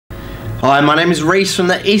Hi, my name is Reese from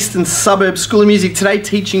the Eastern Suburbs School of Music. Today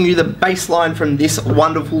teaching you the bass line from this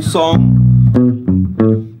wonderful song,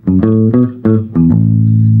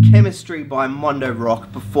 Chemistry by Mondo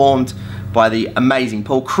Rock, performed by the amazing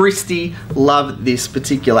Paul Christie. Love this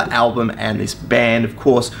particular album and this band, of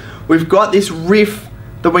course. We've got this riff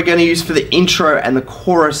that we're going to use for the intro and the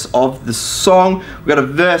chorus of the song. We've got a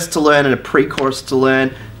verse to learn and a pre-chorus to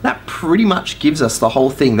learn. That pretty much gives us the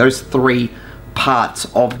whole thing, those three parts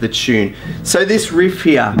of the tune. So this riff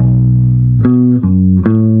here,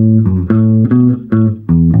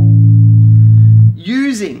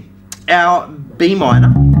 using our B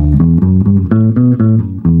minor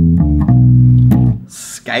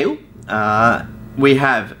scale, we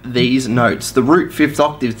have these notes. The root fifth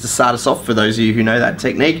octave to start us off, for those of you who know that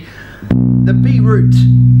technique. The B root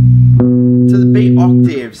to the B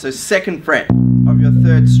octave, so second fret of your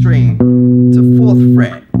third string to fourth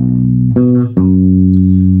fret.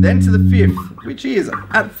 Then to the fifth, which is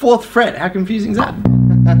at fourth fret. How confusing is that?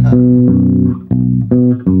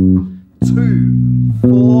 2,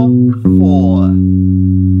 4, 4.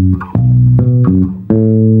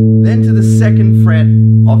 Then to the second fret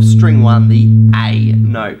of string 1, the A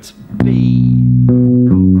note, B.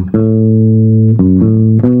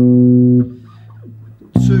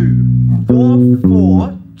 2, 4,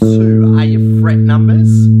 4, 2 are your fret numbers.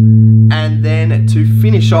 And then to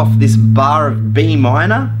finish off this bar of B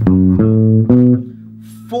minor,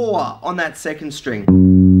 4 on that second string,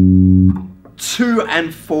 2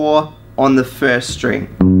 and 4 on the first string.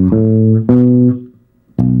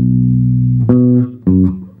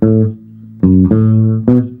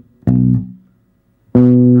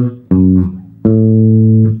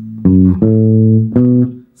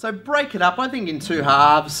 So break it up, I think, in 2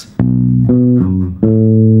 halves,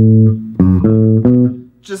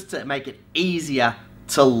 just to make it easier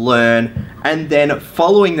to learn. And then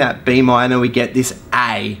following that B minor, we get this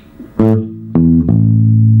A.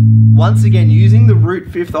 Once again, using the root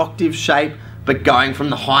fifth octave shape, but going from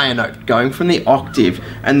the higher note, going from the octave.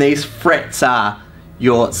 And these frets are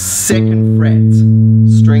your second fret,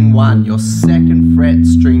 string 1, your second fret,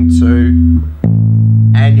 string 2,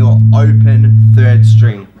 and your open third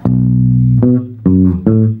string.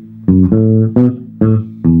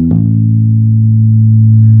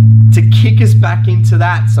 To kick us back into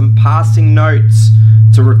that, some passing notes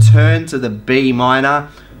to return to the B minor.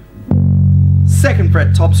 Second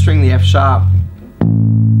fret, top string, the F sharp,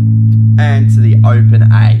 and to the open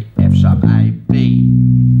A, F sharp A, B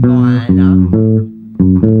minor,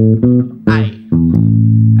 A.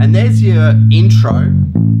 And there's your intro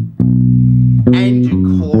and your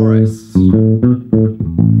chorus.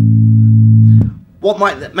 What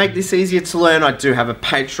might make this easier to learn? I do have a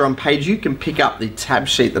Patreon page. You can pick up the tab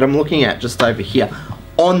sheet that I'm looking at just over here.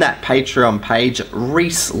 On that Patreon page,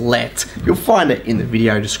 Reese Let. You'll find it in the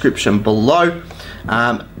video description below.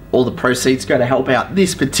 All the proceeds go to help out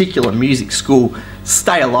this particular music school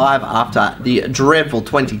stay alive after the dreadful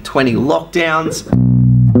 2020 lockdowns.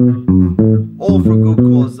 All for a good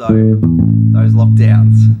cause though, those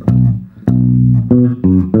lockdowns.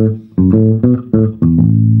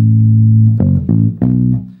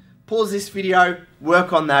 Pause this video,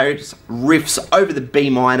 work on those riffs over the B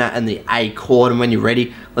minor and the A chord, and when you're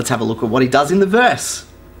ready, let's have a look at what he does in the verse.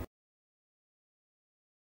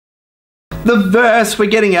 The verse, we're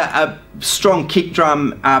getting a strong kick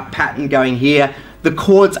drum pattern going here. The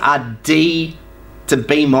chords are D to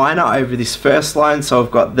B minor over this first line, so I've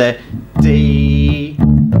got the D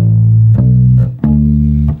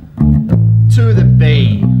to the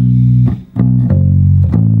B.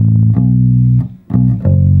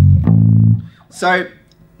 So,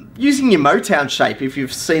 using your Motown shape, if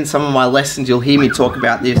you've seen some of my lessons, you'll hear me talk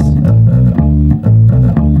about this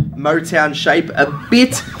Motown shape a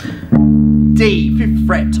bit. D, 5th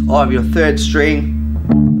fret of your third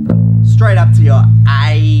string, straight up to your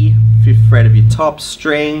A, 5th fret of your top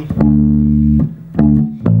string,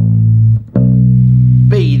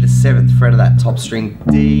 B, the 7th fret of that top string,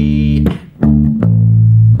 D,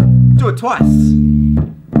 do it twice.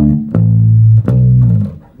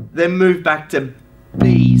 Then move back to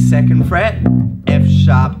B, 2nd fret, F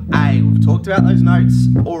sharp, A. We've talked about those notes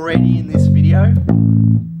already in this video.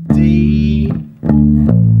 D,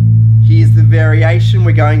 here's the variation,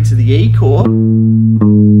 we're going to the E chord,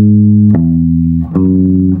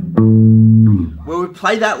 where we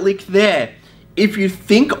play that lick there. If you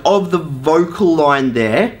think of the vocal line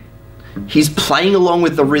there, he's playing along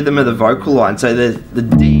with the rhythm of the vocal line. So the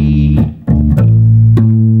D,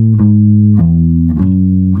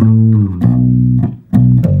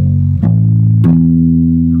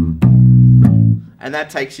 and that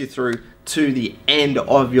takes you through to the end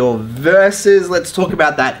of your verses. Let's talk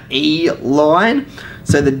about that E line.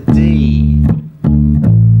 So the D,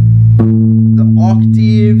 the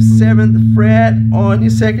octave, 7th fret on your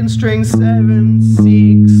 2nd string, 7, 6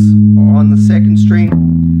 on the 2nd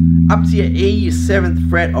string, up to your E, your 7th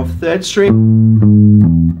fret of 3rd string,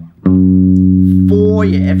 4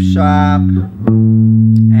 your F sharp,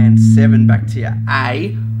 and 7 back to your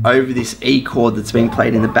A over this E chord that's being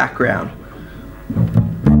played in the background.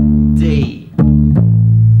 D, B,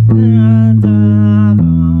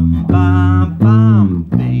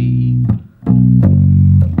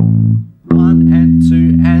 1 and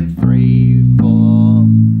 2 and 3, 4,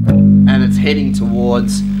 and it's heading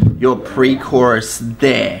towards your pre-chorus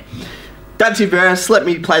there. That's your verse. Let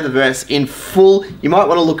me play the verse in full. You might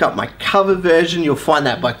want to look up my cover version. You'll find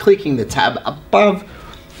that by clicking the tab above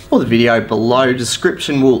or the video below.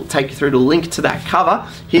 Description will take you through to a link to that cover.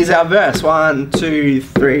 Here's our verse. 1, 2,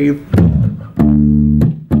 3, 4.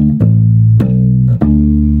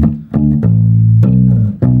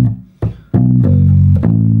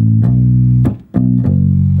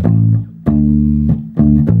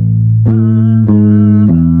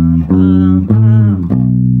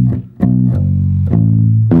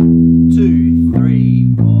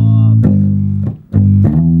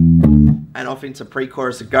 Into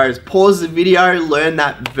pre-chorus it goes. Pause the video, learn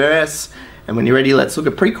that verse, and when you're ready, let's look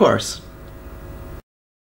at pre-chorus.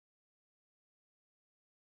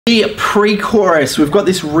 The pre-chorus, we've got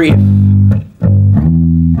this riff.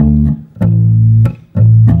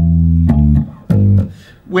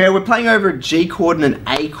 Where we're playing over a G chord and an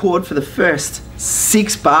A chord for the first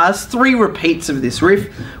 6 bars, 3 repeats of this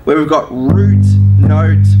riff, where we've got root,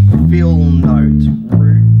 note, fill, note,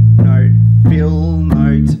 root, note, fill,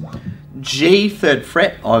 note, G, 3rd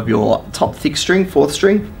fret of your top 6th string, 4th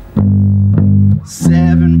string,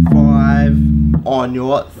 7, 5 on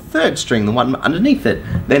your 3rd string, the one underneath it,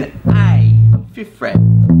 then A, 5th fret,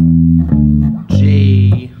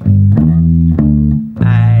 G,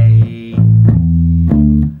 A.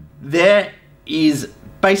 There is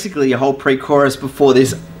basically a whole pre-chorus before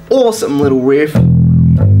this awesome little riff.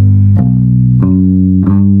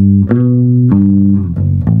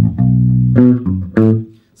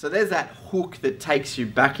 So there's that hook that takes you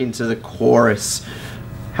back into the chorus.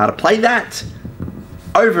 How to play that?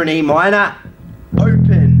 Over an E minor,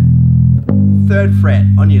 open, 3rd fret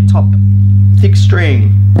on your top 6th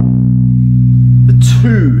string, the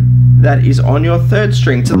 2 that is on your 3rd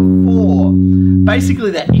string to the 4, basically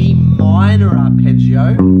the E minor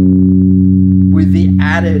arpeggio with the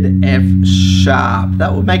added F sharp.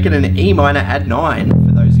 That would make it an E minor add 9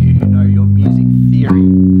 for those of you who know your music theory.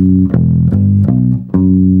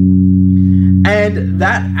 And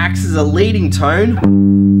that acts as a leading tone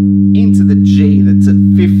into the G that's at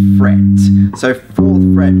 5th fret. So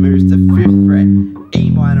 4th fret moves to 5th fret, E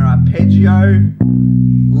minor arpeggio,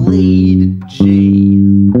 lead G.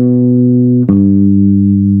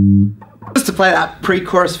 Just to play that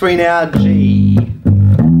pre-chorus for you now, G,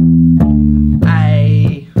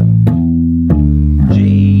 A,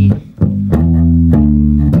 G.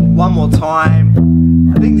 One more time.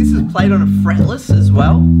 I think this is played on a fretless as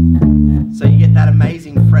well. So you get that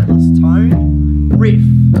amazing fretless tone. Riff.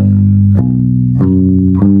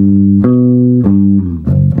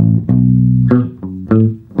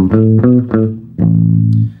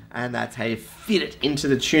 And that's how you fit it into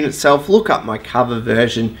the tune itself. Look up my cover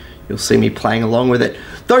version. You'll see me playing along with it.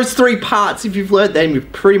 Those 3 parts, if you've learned them,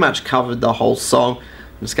 you've pretty much covered the whole song.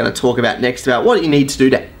 I'm just going to talk about next about what you need to do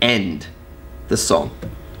to end the song.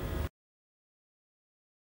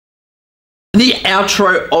 The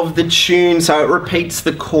outro of the tune, so it repeats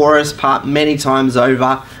the chorus part many times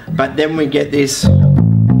over, but then we get this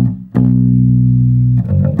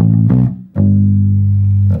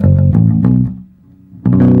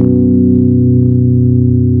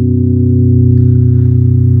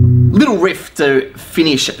little riff to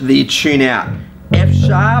finish the tune out. F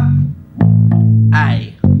sharp,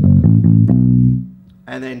 A,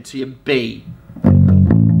 and then to your B,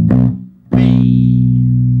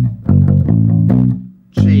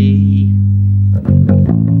 G,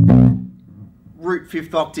 root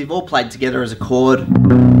 5th octave, all played together as a chord.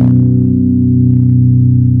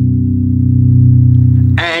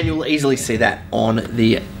 And you'll easily see that on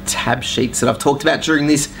the tab sheets that I've talked about during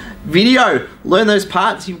this video. Learn those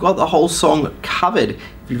parts, you've got the whole song covered.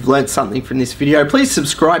 If you've learned something from this video, please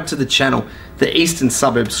subscribe to the channel, the Eastern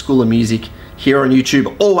Suburbs School of Music, here on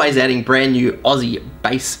YouTube, always adding brand new Aussie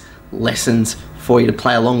bass lessons for you to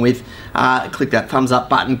play along with. Click that thumbs up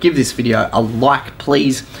button, give this video a like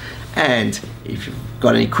please, and if you've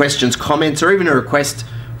got any questions, comments, or even a request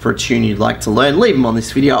for a tune you'd like to learn, leave them on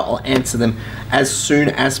this video. I'll answer them as soon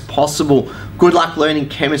as possible. Good luck learning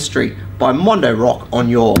Chemistry by Mondo Rock on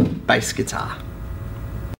your bass guitar.